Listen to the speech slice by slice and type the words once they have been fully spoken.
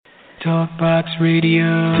Talkbox Radio.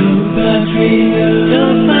 Talkbox Radio.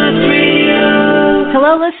 Talkbox Radio.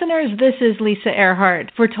 Hello, listeners. This is Lisa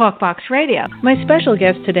Earhart for Talkbox Radio. My special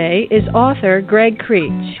guest today is author Greg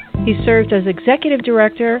Creech. He served as executive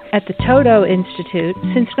director at the Todo Institute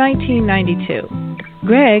since 1992.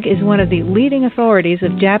 Greg is one of the leading authorities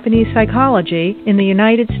of Japanese psychology in the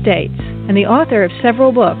United States and the author of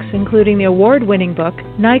several books, including the award-winning book,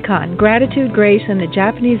 Nikon, Gratitude, Grace, and the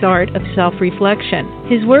Japanese Art of Self-Reflection.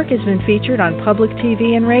 His work has been featured on public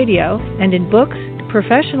TV and radio, and in books,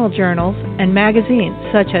 professional journals, and magazines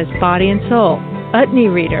such as Body and Soul,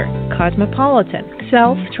 Utne Reader, Cosmopolitan,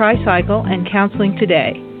 Self, Tricycle, and Counseling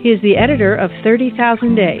Today. He is the editor of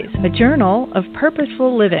 30,000 Days, a journal of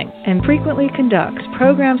purposeful living, and frequently conducts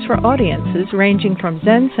programs for audiences ranging from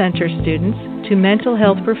Zen Center students to mental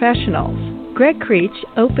health professionals. Greg Creech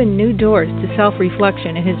opened new doors to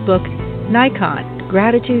self-reflection in his book, Nikon,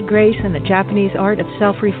 Gratitude, Grace, and the Japanese Art of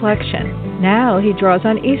Self-Reflection. Now he draws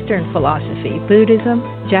on Eastern philosophy, Buddhism,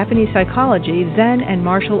 Japanese psychology, Zen, and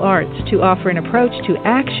martial arts to offer an approach to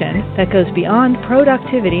action that goes beyond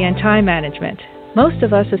productivity and time management. Most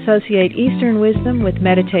of us associate Eastern wisdom with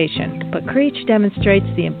meditation, but Creech demonstrates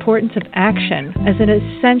the importance of action as an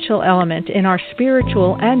essential element in our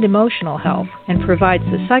spiritual and emotional health and provides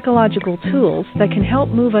the psychological tools that can help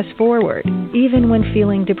move us forward, even when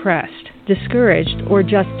feeling depressed, discouraged, or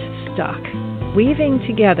just stuck. Weaving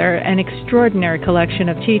together an extraordinary collection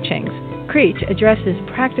of teachings, Creech addresses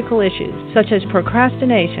practical issues such as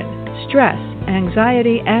procrastination, stress,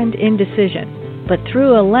 anxiety, and indecision, but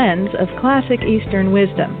through a lens of classic Eastern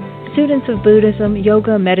wisdom. Students of Buddhism,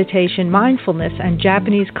 yoga, meditation, mindfulness, and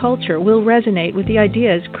Japanese culture will resonate with the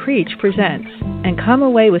ideas Creech presents and come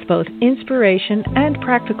away with both inspiration and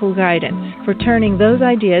practical guidance for turning those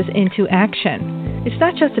ideas into action. It's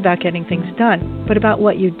not just about getting things done, but about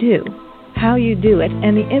what you do, how you do it,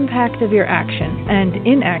 and the impact of your action and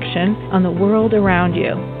inaction on the world around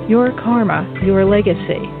you. Your karma, your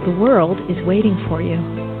legacy. The world is waiting for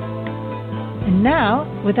you. And now,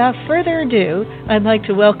 without further ado, I'd like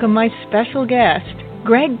to welcome my special guest,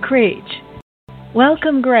 Greg Creech.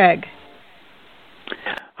 Welcome, Greg.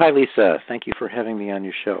 Hi, Lisa. Thank you for having me on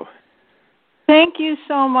your show. Thank you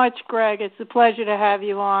so much, Greg. It's a pleasure to have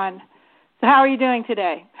you on. So how are you doing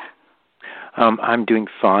today? I'm doing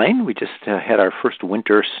fine. We just had our first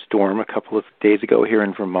winter storm a couple of days ago here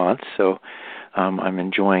in Vermont, so I'm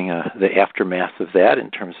enjoying the aftermath of that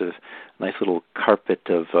in terms of a nice little carpet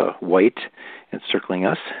of white encircling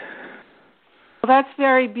us. Well, that's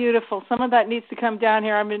very beautiful. Some of that needs to come down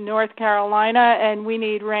here. I'm in North Carolina, and we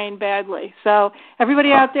need rain badly. So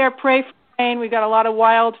everybody out there, pray for rain. We've got a lot of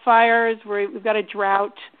wildfires. We've got a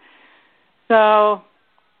drought. So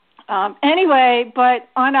anyway, but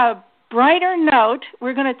on a brighter note,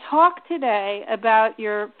 we're going to talk today about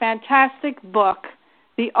your fantastic book,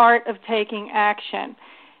 The Art of Taking Action.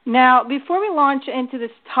 Now, before we launch into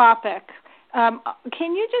this topic, can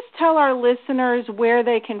you just tell our listeners where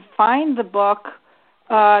they can find the book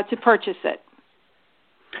to purchase it?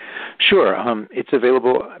 Sure. It's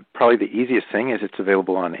available. Probably the easiest thing is it's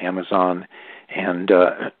available on Amazon. And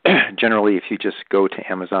generally, if you just go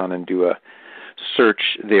to Amazon and do a search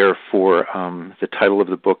there for the title of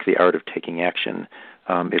the book, The Art of Taking Action,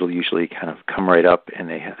 it'll usually kind of come right up, and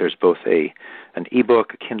there's both an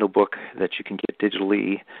ebook, a Kindle book that you can get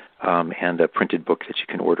digitally, and a printed book that you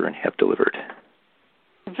can order and have delivered.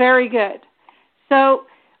 Very good. So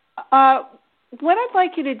what I'd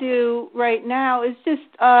like you to do right now is just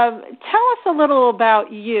tell us a little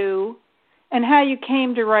about you and how you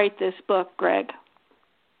came to write this book, Greg.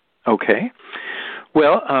 Okay.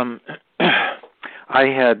 Well,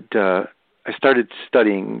 I started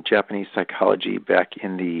studying Japanese psychology back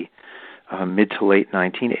in the mid to late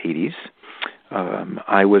 1980s.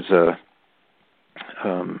 I was a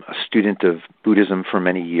student of Buddhism for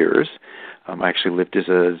many years. I actually lived as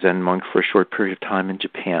a Zen monk for a short period of time in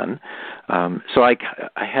Japan. So I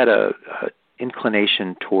had a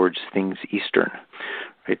inclination towards things Eastern,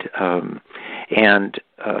 right? And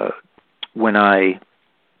when I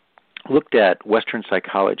looked at Western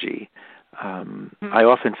psychology, I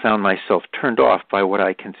often found myself turned off by what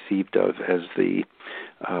I conceived of as the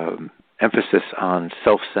emphasis on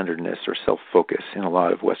self-centeredness or self-focus in a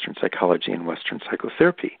lot of Western psychology and Western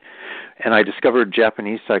psychotherapy. And I discovered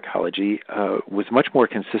Japanese psychology was much more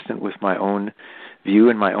consistent with my own view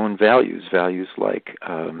and my own values like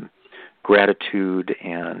gratitude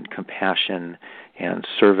and compassion and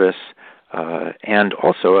service, and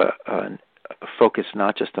also a focus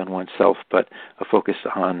not just on oneself, but a focus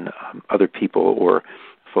on other people, or a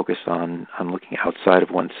focus on looking outside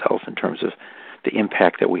of oneself in terms of the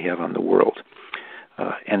impact that we have on the world.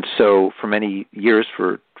 And so for many years,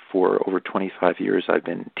 for over 25 years, I've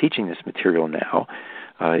been teaching this material now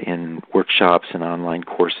in workshops and online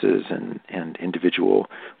courses and individual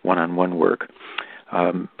one-on-one work.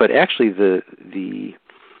 But actually, the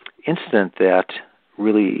incident that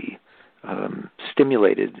really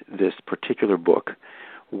stimulated this particular book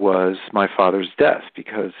was my father's death,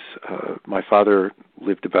 because my father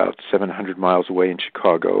lived about 700 miles away in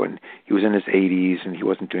Chicago, and he was in his 80s, and he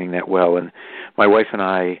wasn't doing that well. And my wife and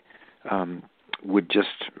I would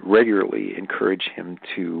just regularly encourage him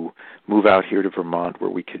to move out here to Vermont, where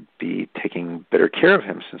we could be taking better care of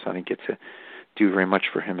him, since I didn't get to do very much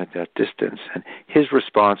for him at that distance. And his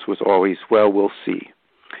response was always, "Well, we'll see."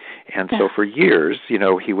 And so for years,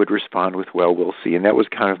 he would respond with, "Well, we'll see." And that was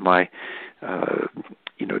kind of my,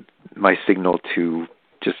 my signal to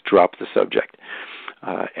just drop the subject.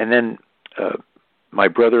 And then my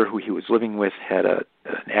brother, who he was living with, had an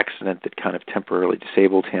accident that kind of temporarily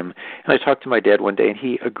disabled him. And I talked to my dad one day, and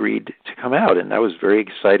he agreed to come out. And I was very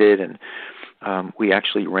excited. And we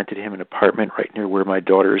actually rented him an apartment right near where my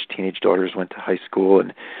teenage daughters went to high school.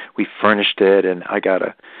 And we furnished it. And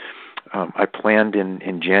I planned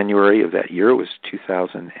in January of that year, it was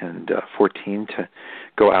 2014, to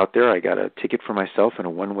go out there. I got a ticket for myself and a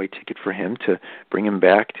one-way ticket for him to bring him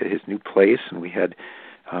back to his new place, and we had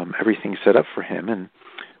everything set up for him. And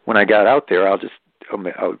when I got out there, I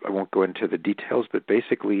won't go into the details, but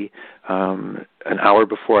basically an hour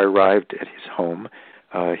before I arrived at his home,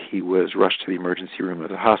 he was rushed to the emergency room of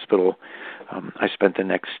the hospital. I spent the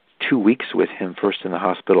next 2 weeks with him, first in the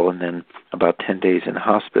hospital and then about 10 days in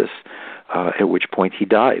hospice, at which point he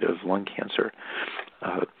died of lung cancer.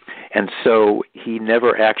 And so he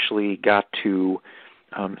never actually got to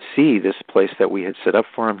see this place that we had set up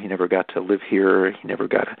for him. He never got to live here. He never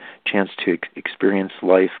got a chance to experience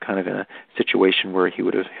life kind of in a situation where he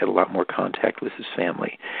would have had a lot more contact with his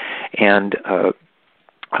family. And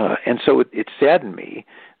so it saddened me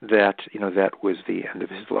that, that was the end of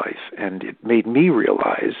his life. And it made me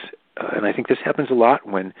realize, and I think this happens a lot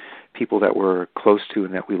when people that we're close to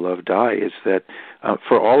and that we love die, is that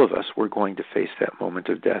for all of us, we're going to face that moment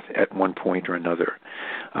of death at one point or another.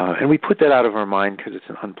 And we put that out of our mind because it's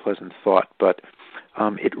an unpleasant thought, but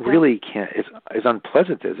it really can, as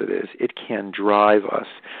unpleasant as it is, it can drive us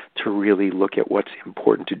to really look at what's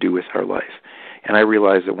important to do with our life. And I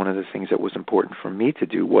realized that one of the things that was important for me to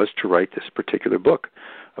do was to write this particular book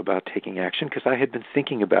about taking action, because I had been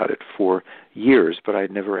thinking about it for years, but I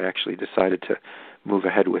had never actually decided to move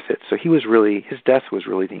ahead with it. So his death was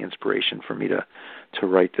really the inspiration for me to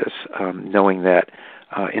write this, knowing that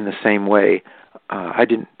in the same way, I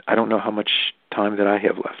don't know how much time that I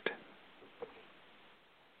have left.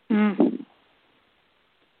 Mm.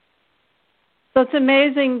 So it's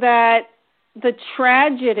amazing that the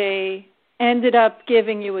tragedy ended up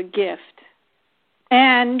giving you a gift.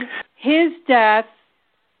 And his death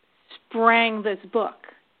sprang this book,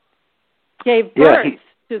 gave birth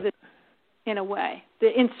to this, in a way.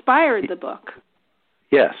 It inspired the book.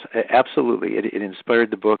 Yes, absolutely. It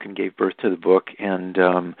inspired the book and gave birth to the book, and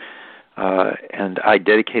I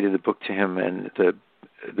dedicated the book to him, and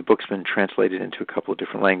the book's been translated into a couple of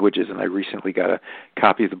different languages, and I recently got a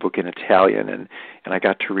copy of the book in Italian, and I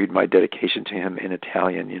got to read my dedication to him in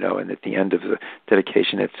Italian, and at the end of the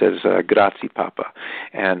dedication it says, "Grazie, Papa."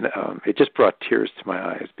 And it just brought tears to my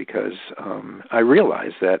eyes, because I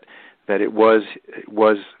realized that it was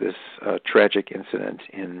this tragic incident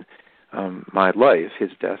in my life,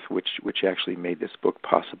 his death, which actually made this book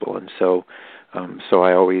possible. And so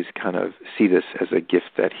I always kind of see this as a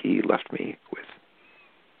gift that he left me with.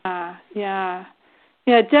 Yeah.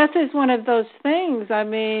 Death is one of those things. I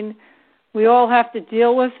mean, we all have to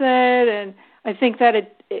deal with it, and I think that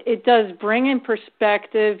it does bring in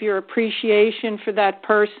perspective your appreciation for that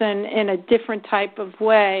person in a different type of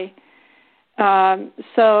way.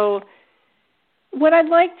 So what I'd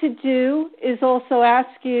like to do is also ask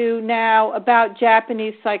you now about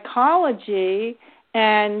Japanese psychology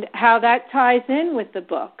and how that ties in with the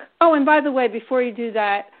book. Oh, and by the way, before you do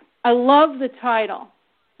that, I love the title,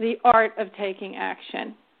 The Art of Taking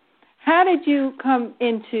Action. How did you come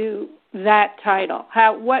into that title?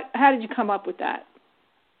 How did you come up with that?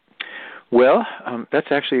 Well, that's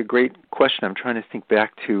actually a great question. I'm trying to think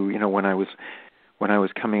back to, when I was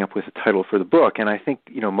coming up with the title for the book, and I think,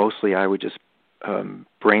 mostly I would just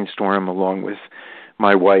brainstorm along with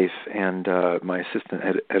my wife and my assistant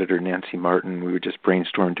editor, Nancy Martin. We would just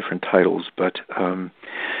brainstorm different titles, but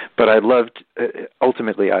But I loved,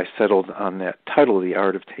 ultimately I settled on that title, The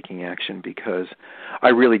Art of Taking Action, because I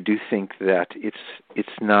really do think that it's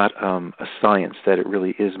not a science, that it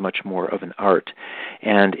really is much more of an art.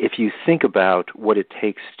 And if you think about what it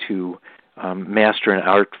takes to master an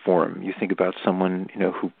art form, you think about someone,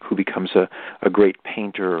 who becomes a great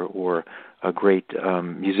painter or a great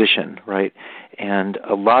musician, right? And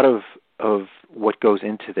a lot of what goes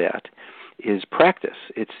into that is practice.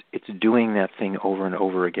 It's doing that thing over and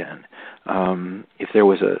over again. If there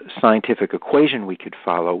was a scientific equation we could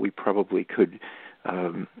follow, we probably could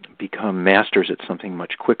become masters at something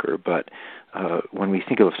much quicker. But when we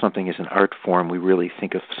think of something as an art form, we really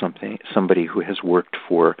think of somebody who has worked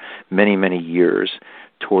for many, many years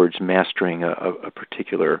towards mastering a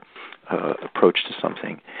particular approach to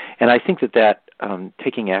something. And I think that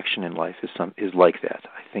taking action in life is like that.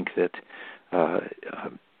 I think that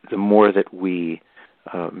the more that we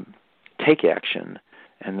take action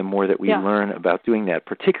and the more that we learn about doing that,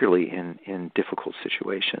 particularly in difficult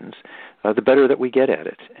situations, the better that we get at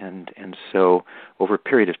it. And so over a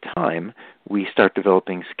period of time, we start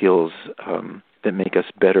developing skills that make us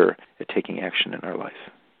better at taking action in our life.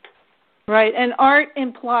 Right, and art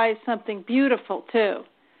implies something beautiful, too,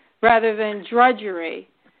 rather than drudgery.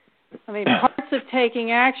 I mean, parts of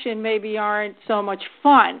taking action maybe aren't so much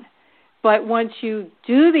fun, but once you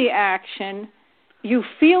do the action, you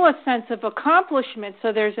feel a sense of accomplishment,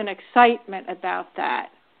 so there's an excitement about that.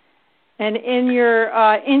 And in your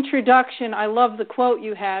introduction, I love the quote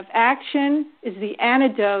you have, "Action is the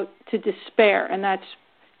antidote to despair," and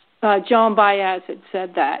that's Joan Baez had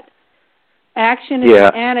said that. Action is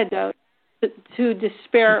the antidote to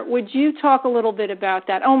despair. Would you talk a little bit about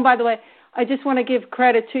that? Oh, and by the way, I just want to give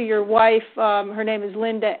credit to your wife. Her name is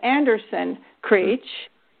Linda Anderson Creech,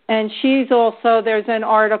 and she's also, there's an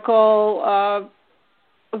article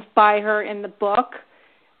by her in the book,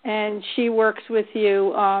 and she works with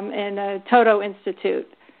you in a Toto Institute.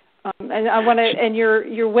 And I want to, and your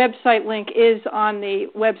website link is on the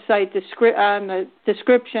website on the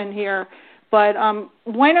description here. But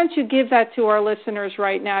why don't you give that to our listeners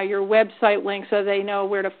right now, your website link, so they know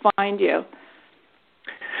where to find you?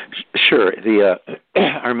 Sure.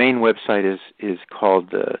 Our main website is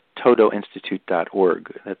called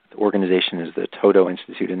TodoInstitute.org. That organization is the Toto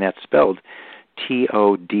Institute, and that's spelled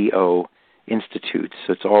TODO Institute.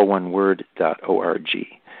 So it's all one word, .org.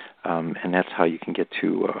 And that's how you can get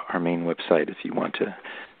to our main website if you want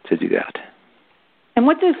to do that. And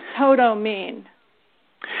what does Toto mean?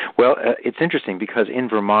 Well, it's interesting because in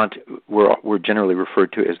Vermont we're generally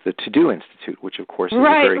referred to as the To-Do Institute, which of course is a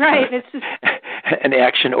very kind of an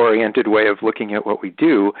action-oriented way of looking at what we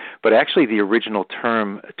do. But actually, the original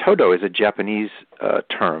term Toto is a Japanese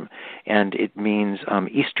term, and it means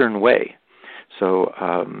Eastern way. So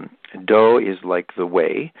do is like the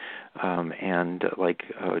way, and like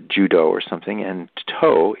judo or something, and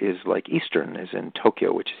to is like Eastern, as in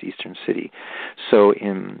Tokyo, which is Eastern City. So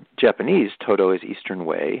in Japanese, Toto is Eastern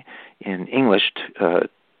way. In English,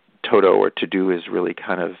 Toto or to do is really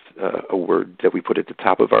kind of a word that we put at the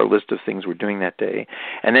top of our list of things we're doing that day.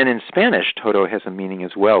 And then in Spanish, Toto has a meaning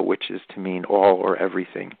as well, which is to mean all or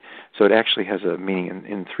everything. So it actually has a meaning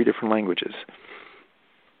in 3 different languages.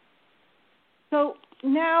 So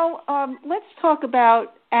now let's talk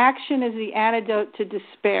about action as the antidote to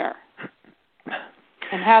despair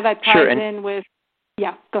and how that ties in with...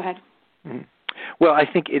 Yeah, go ahead. Well, I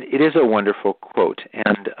think it is a wonderful quote,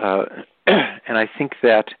 and I think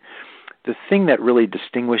that the thing that really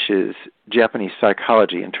distinguishes Japanese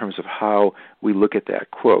psychology in terms of how we look at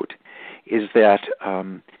that quote is that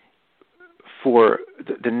for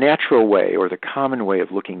the natural way or the common way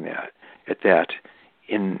of looking at that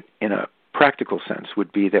in a practical sense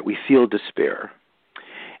would be that we feel despair,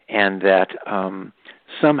 and that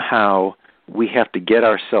somehow we have to get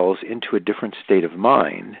ourselves into a different state of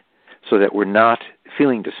mind so that we're not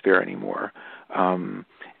feeling despair anymore,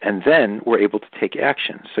 and then we're able to take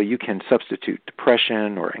action. So you can substitute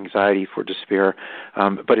depression or anxiety for despair,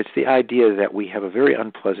 but it's the idea that we have a very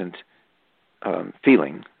unpleasant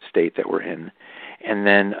feeling state that we're in, and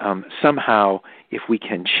then somehow if we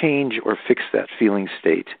can change or fix that feeling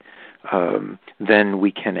state, then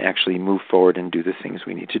we can actually move forward and do the things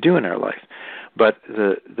we need to do in our life. But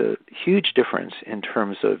the huge difference in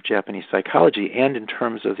terms of Japanese psychology and in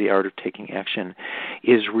terms of the art of taking action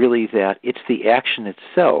is really that it's the action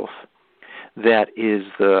itself that is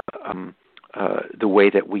the way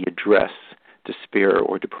that we address despair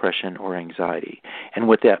or depression or anxiety. And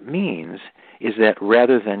what that means is that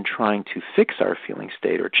rather than trying to fix our feeling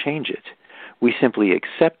state or change it, we simply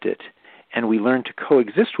accept it and we learn to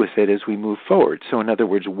coexist with it as we move forward. So in other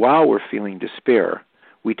words, while we're feeling despair,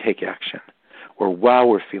 we take action. Or while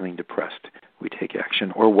we're feeling depressed, we take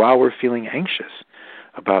action. Or while we're feeling anxious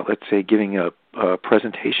about, let's say, giving a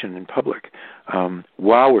presentation in public,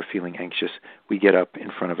 while we're feeling anxious, we get up in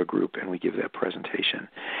front of a group and we give that presentation.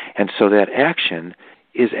 And so that action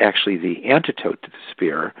is actually the antidote to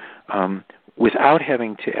despair, without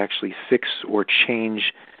having to actually fix or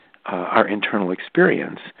change our internal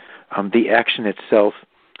experience. The action itself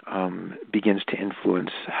begins to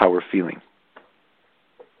influence how we're feeling.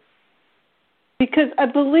 Because I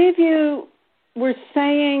believe you were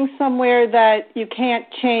saying somewhere that you can't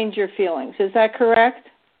change your feelings. Is that correct?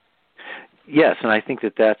 Yes, and I think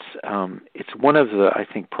that's it's one of the, I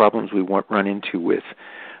think, problems we run into with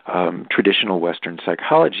traditional Western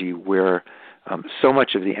psychology, where so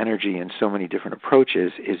much of the energy and so many different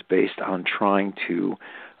approaches is based on trying to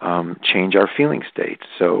change our feeling state.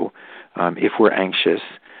 So if we're anxious,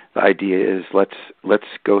 the idea is let's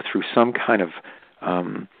go through some kind of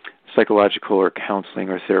psychological or counseling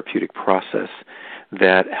or therapeutic process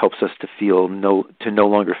that helps us to no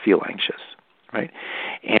longer feel anxious, right?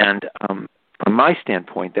 And from my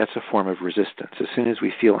standpoint, that's a form of resistance. As soon as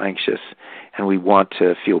we feel anxious and we want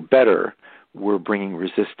to feel better, we're bringing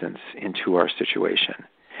resistance into our situation.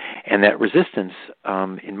 And that resistance,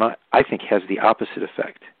 I think, has the opposite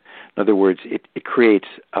effect. In other words, it creates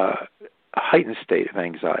a heightened state of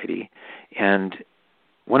anxiety. And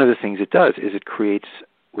one of the things it does is it creates,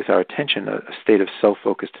 with our attention, a state of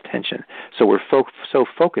self-focused attention. So we're so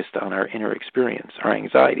focused on our inner experience, our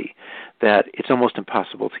anxiety, that it's almost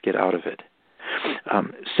impossible to get out of it.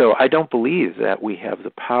 So I don't believe that we have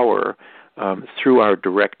the power through our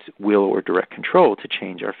direct will or direct control to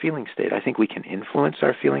change our feeling state. I think we can influence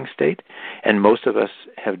our feeling state, and most of us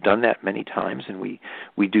have done that many times, and we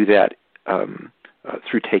do that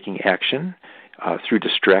through taking action, through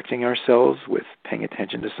distracting ourselves with paying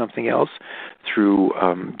attention to something else, through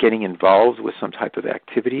getting involved with some type of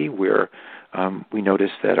activity where we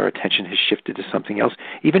notice that our attention has shifted to something else.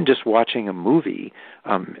 Even just watching a movie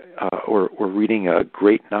or reading a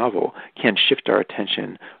great novel can shift our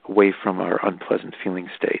attention away from our unpleasant feeling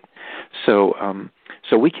state. So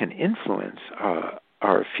we can influence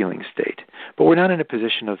our feeling state, but we're not in a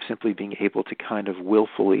position of simply being able to kind of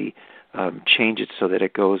willfully change it so that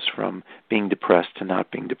it goes from being depressed to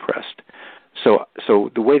not being depressed. So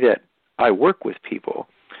the way that I work with people,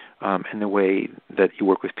 and the way that you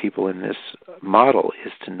work with people in this model,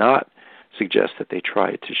 is to not suggest that they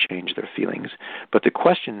try to change their feelings. But the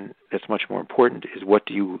question that's much more important is, what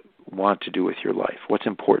do you want to do with your life? What's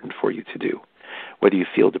important for you to do? Whether you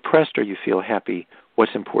feel depressed or you feel happy,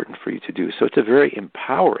 what's important for you to do? So it's a very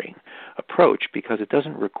empowering approach, because it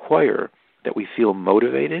doesn't require that we feel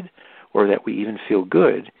motivated or that we even feel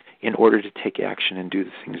good in order to take action and do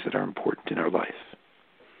the things that are important in our life.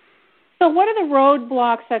 So what are the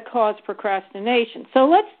roadblocks that cause procrastination? So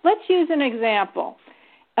let's use an example.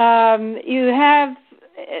 You have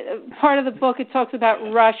part of the book, it talks about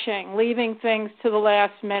rushing, leaving things to the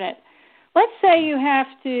last minute. Let's say you have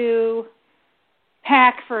to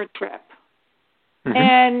pack for a trip,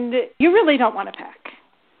 and you really don't want to pack.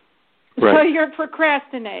 Right. So you're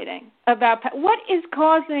procrastinating about what is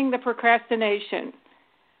causing the procrastination,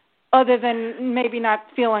 other than maybe not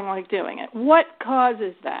feeling like doing it? What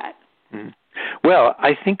causes that? Well,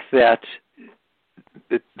 I think that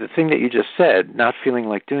the thing that you just said, not feeling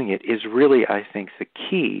like doing it, is really, I think, the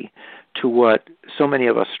key to what so many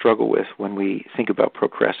of us struggle with when we think about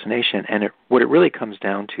procrastination. And what it really comes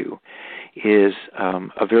down to is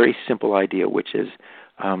a very simple idea, which is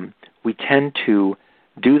we tend to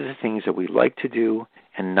do the things that we like to do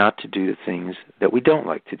and not to do the things that we don't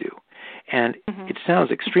like to do. And it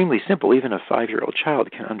sounds extremely simple. Even a 5-year-old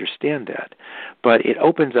child can understand that. But it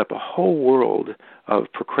opens up a whole world of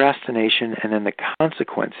procrastination and then the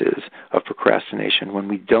consequences of procrastination when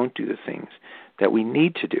we don't do the things that we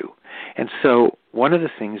need to do. And so one of the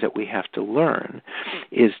things that we have to learn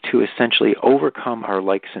is to essentially overcome our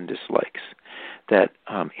likes and dislikes. That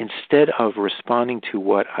instead of responding to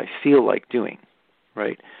what I feel like doing,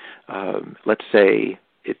 right? Let's say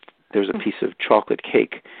there's a piece of chocolate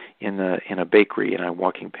cake in a bakery, and I'm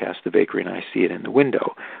walking past the bakery, and I see it in the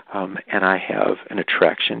window, and I have an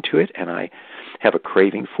attraction to it, and I have a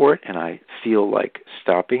craving for it, and I feel like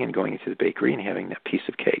stopping and going into the bakery and having that piece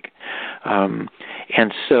of cake.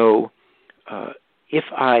 And so if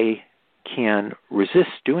I can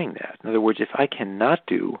resist doing that, in other words, if I cannot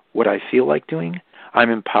do what I feel like doing, I'm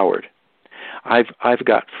empowered. I've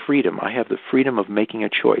got freedom. I have the freedom of making a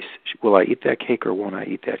choice. Will I eat that cake or won't I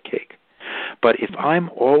eat that cake? But if I'm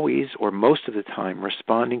always or most of the time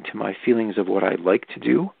responding to my feelings of what I like to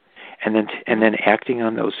do and then acting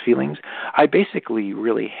on those feelings, I basically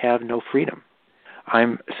really have no freedom.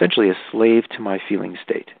 I'm essentially a slave to my feeling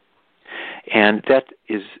state. And that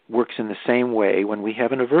works in the same way when we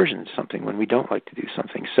have an aversion to something, when we don't like to do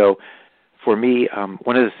something. So for me,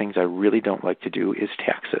 one of the things I really don't like to do is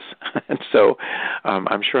taxes. And so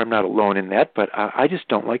I'm sure I'm not alone in that, but I just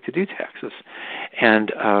don't like to do taxes.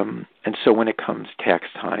 And so when it comes tax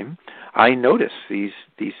time, I notice these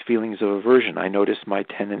feelings of aversion. I notice my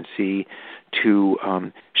tendency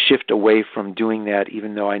to shift away from doing that,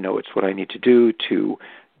 even though I know it's what I need to do, to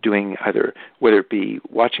doing either, whether it be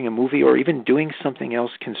watching a movie or even doing something else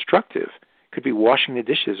constructive. It could be washing the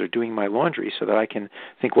dishes or doing my laundry, so that I can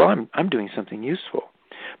think, well, I'm doing something useful.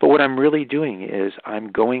 But what I'm really doing is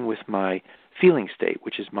I'm going with my feeling state,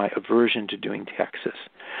 which is my aversion to doing taxes.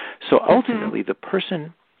 So ultimately, the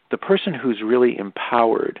person who's really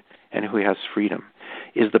empowered and who has freedom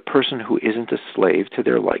is the person who isn't a slave to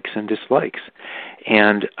their likes and dislikes.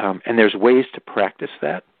 And there's ways to practice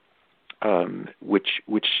that, which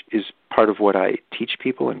is part of what I teach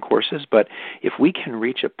people in courses. But if we can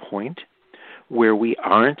reach a point where we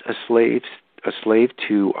aren't a slave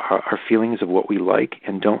to our feelings of what we like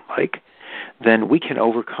and don't like, then we can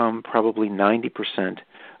overcome probably 90%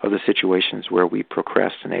 of the situations where we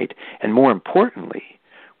procrastinate. And more importantly,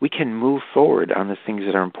 we can move forward on the things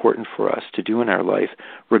that are important for us to do in our life,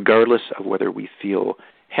 regardless of whether we feel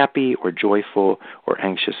happy or joyful or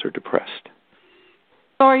anxious or depressed.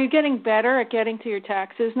 So are you getting better at getting to your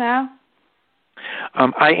taxes now?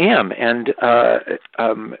 I am, and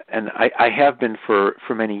I have been for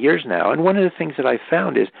many years now. And one of the things that I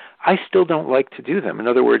found is I still don't like to do them. In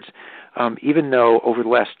other words, even though over the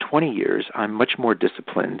last 20 years I'm much more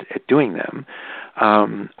disciplined at doing them,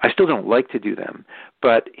 I still don't like to do them.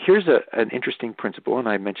 But here's an interesting principle, and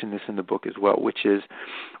I mentioned this in the book as well, which is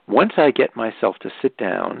once I get myself to sit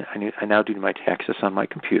down, I now do my taxes on my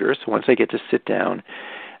computer, so once I get to sit down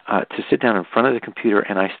in front of the computer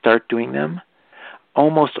and I start doing them,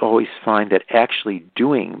 almost always find that actually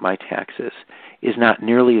doing my taxes is not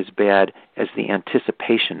nearly as bad as the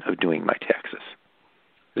anticipation of doing my taxes.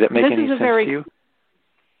 Does that make any sense to you?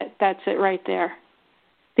 That's it right there.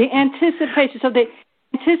 The anticipation. So the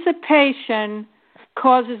anticipation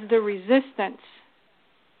causes the resistance.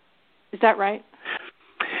 Is that right?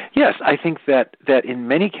 Yes, I think that in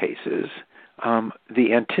many cases,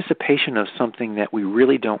 the anticipation of something that we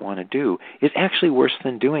really don't want to do is actually worse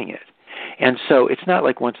than doing it. And so it's not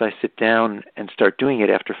like once I sit down and start doing it,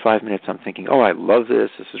 after 5 minutes I'm thinking, oh, I love this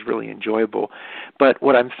is really enjoyable. But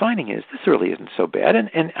what I'm finding is this really isn't so bad, and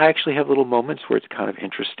I actually have little moments where it's kind of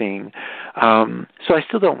interesting. So I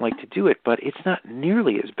still don't like to do it, but it's not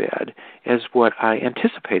nearly as bad as what I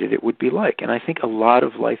anticipated it would be like. And I think a lot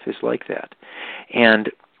of life is like that.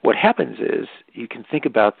 And what happens is you can think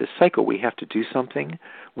about this cycle. We have to do something.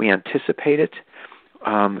 We anticipate it.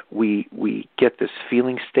 We get this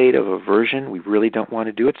feeling state of aversion. We really don't want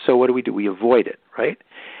to do it. So what do? We avoid it, right?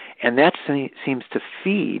 And that seems to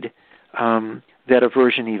feed that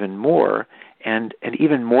aversion even more, and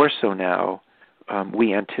even more so now.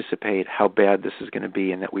 We anticipate how bad this is going to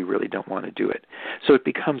be and that we really don't want to do it. So it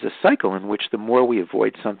becomes a cycle in which the more we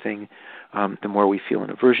avoid something, the more we feel an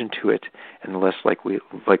aversion to it, and the less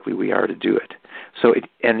likely we are to do it. So,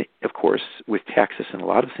 and of course, with taxes and a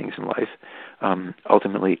lot of things in life,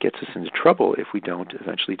 ultimately it gets us into trouble if we don't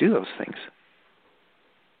eventually do those things.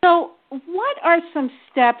 So what are some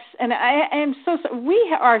steps, and I am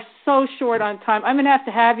we are so short on time. I'm going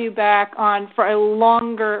to have you back on for a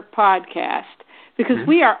longer podcast because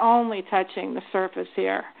we are only touching the surface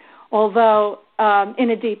here, although in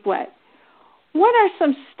a deep way. What are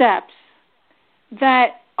some steps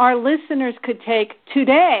that our listeners could take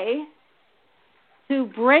today to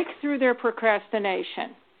break through their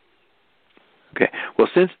procrastination? Okay. Well,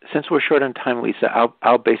 since we're short on time, Lisa,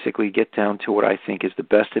 I'll basically get down to what I think is the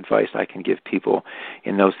best advice I can give people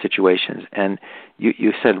in those situations. And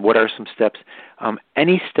you said, what are some steps?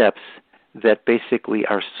 Any steps that basically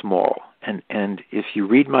are small. And if you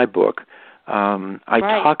read my book, I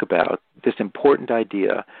talk about this important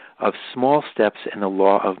idea of small steps and the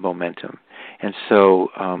law of momentum. And so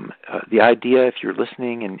the idea, if you're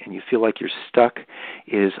listening and you feel like you're stuck,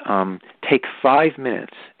 is take 5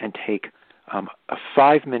 minutes and take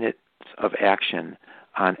 5 minutes of action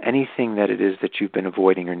on anything that it is that you've been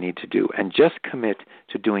avoiding or need to do, and just commit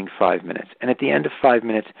to doing 5 minutes. And at the end of 5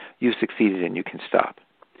 minutes, you've succeeded and you can stop.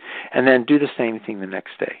 And then do the same thing the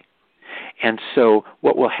next day. And so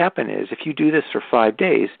what will happen is if you do this for 5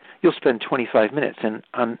 days, you'll spend 25 minutes. And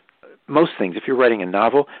on most things. If you're writing a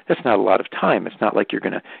novel, that's not a lot of time. It's not like you're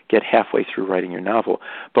going to get halfway through writing your novel.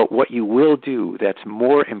 But what you will do that's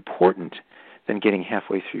more important than getting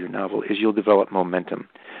halfway through your novel is you'll develop momentum.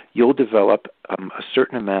 You'll develop a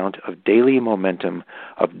certain amount of daily momentum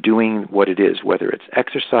of doing what it is, whether it's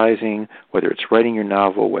exercising, whether it's writing your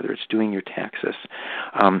novel, whether it's doing your taxes.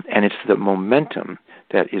 And it's the momentum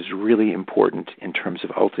that is really important in terms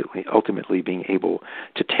of ultimately being able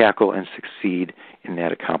to tackle and succeed in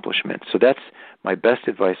that accomplishment. So that's my best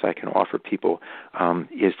advice I can offer people,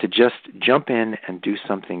 is to just jump in and do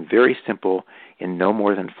something very simple in no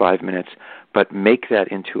more than 5 minutes, but make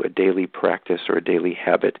that into a daily practice or a daily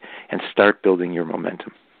habit and start building your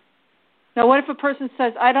momentum. Now, what if a person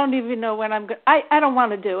says, I don't even know when I'm going I don't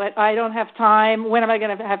want to do it. I don't have time. When am I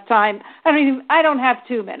going to have time? I don't have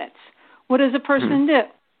 2 minutes. What does a person do?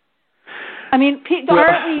 I mean,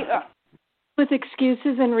 aren't we with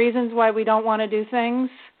excuses and reasons why we don't want to do things?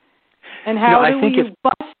 And how do you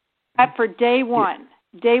bust that for day one?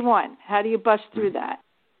 Day one, how do you bust through that?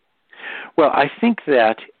 Well, I think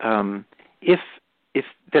that if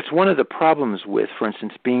that's one of the problems with, for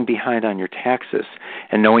instance, being behind on your taxes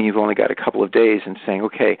and knowing you've only got a couple of days and saying,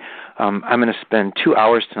 okay, I'm going to spend 2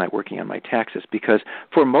 hours tonight working on my taxes, because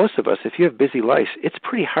for most of us, if you have busy lives, it's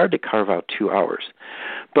pretty hard to carve out 2 hours.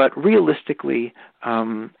 But realistically,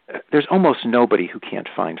 there's almost nobody who can't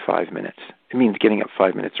find 5 minutes. It means getting up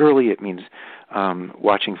 5 minutes early. It means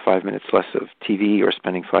watching 5 minutes less of TV or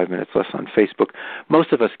spending 5 minutes less on Facebook.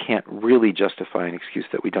 Most of us can't really justify an excuse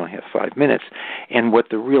that we don't have 5 minutes. And what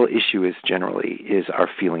the real issue is generally is our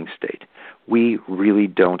feeling state. We really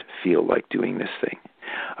don't feel like doing this thing.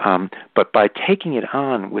 But by taking it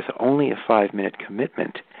on with only a 5-minute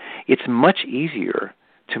commitment, it's much easier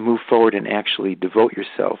to move forward and actually devote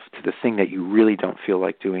yourself to the thing that you really don't feel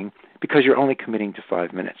like doing, because you're only committing to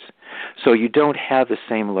 5 minutes. So you don't have the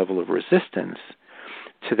same level of resistance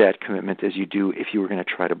to that commitment as you do if you were going to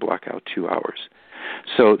try to block out 2 hours.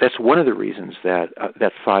 So that's one of the reasons that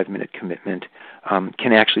that 5-minute commitment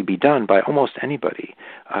can actually be done by almost anybody,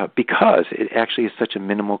 because it actually is such a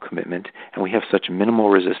minimal commitment, and we have such minimal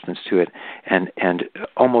resistance to it, and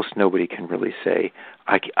almost nobody can really say,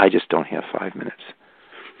 I just don't have 5 minutes.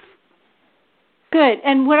 Good.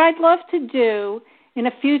 And what I'd love to do in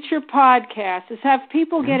a future podcast is have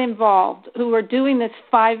people get involved who are doing this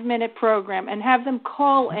 5-minute program and have them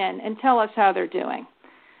call in and tell us how they're doing.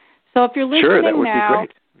 So if you're listening sure, that would now, be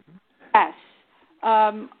great. Yes,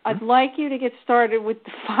 I'd like you to get started with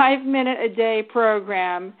the 5-minute-a-day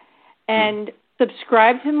program and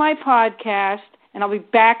subscribe to my podcast, and I'll be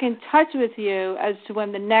back in touch with you as to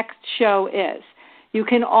when the next show is. You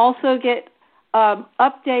can also get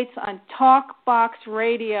updates on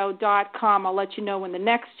TalkBoxRadio.com. I'll let you know when the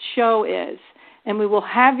next show is, and we will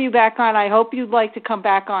have you back on. I hope you'd like to come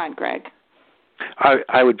back on, Greg.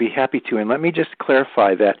 I would be happy to. And let me just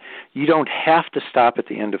clarify that you don't have to stop at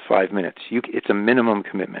the end of 5 minutes. It's a minimum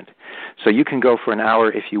commitment. So you can go for an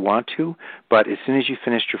hour if you want to, but as soon as you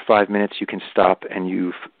finish your 5 minutes, you can stop and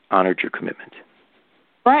you've honored your commitment.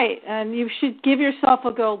 Right, and you should give yourself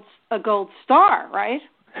a gold star, right?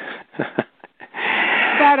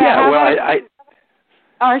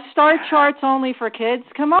 Are star charts only for kids?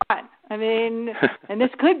 Come on. I mean, and this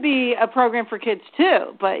could be a program for kids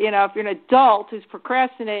too, but, if you're an adult who's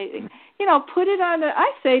procrastinating, put it on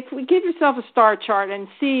I say give yourself a star chart and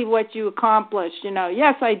see what you accomplished.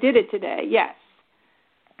 Yes, I did it today. Yes.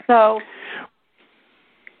 So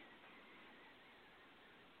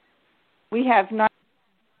we have not.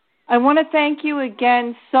 I want to thank you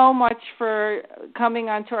again so much for coming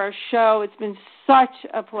onto our show. It's been such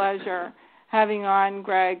a pleasure having on,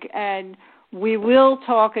 Greg, and we will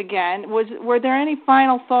talk again. Were there any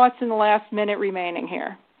final thoughts in the last minute remaining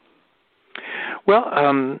here? Well,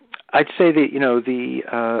 I'd say that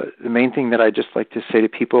the main thing that I'd just like to say to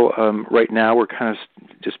people right now, we're kind of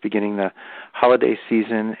just beginning the holiday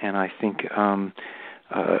season, and I think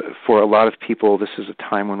for a lot of people, this is a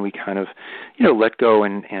time when we kind of, let go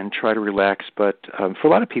and try to relax. But for a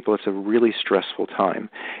lot of people, it's a really stressful time.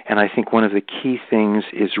 And I think one of the key things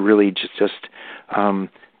is really just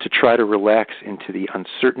to try to relax into the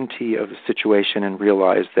uncertainty of the situation and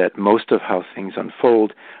realize that most of how things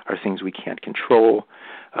unfold are things we can't control.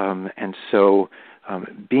 And so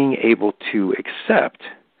being able to accept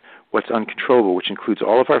what's uncontrollable, which includes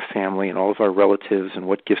all of our family and all of our relatives and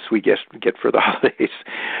what gifts we get for the holidays,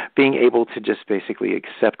 being able to just basically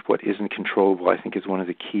accept what isn't controllable, I think, is one of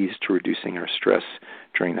the keys to reducing our stress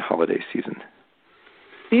during the holiday season.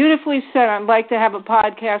 Beautifully said. I'd like to have a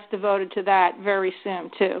podcast devoted to that very soon,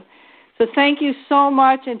 too. So thank you so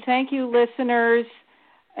much, and thank you, listeners,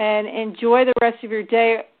 and enjoy the rest of your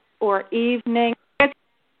day or evening.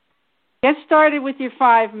 Get started with your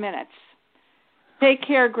 5 minutes. Take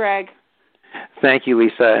care, Greg. Thank you,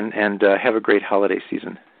 Lisa, and have a great holiday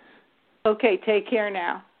season. Okay, take care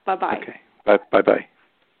now. Bye-bye. Okay, bye-bye.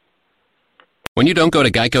 When you don't go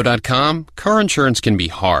to Geico.com, car insurance can be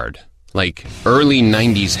hard. Like early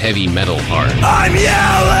 90s heavy metal hard. I'm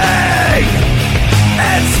yelling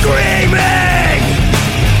and screaming,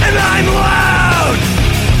 and I'm loud.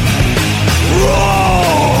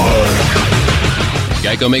 Roar!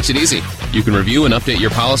 Geico makes it easy. You can review and update your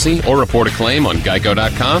policy or report a claim on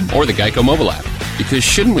Geico.com or the Geico mobile app. Because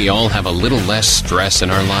shouldn't we all have a little less stress in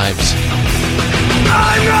our lives?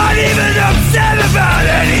 I'm not even upset about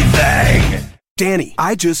anything! Danny,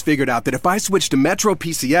 I just figured out that if I switch to Metro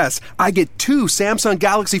PCS, I get 2 Samsung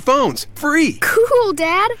Galaxy phones free. Cool,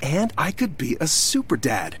 Dad. And I could be a super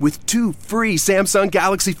dad with 2 free Samsung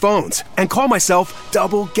Galaxy phones and call myself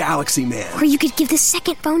Double Galaxy Man. Or you could give the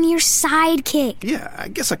second phone to your sidekick. Yeah, I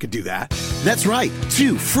guess I could do that. That's right.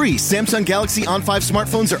 2 free Samsung Galaxy On5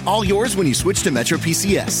 smartphones are all yours when you switch to Metro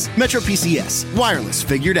PCS. Metro PCS. Wireless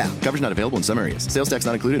figured out. Coverage not available in some areas. Sales tax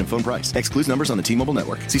not included in phone price. Excludes numbers on the T-Mobile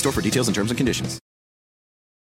network. See store for details and terms and conditions.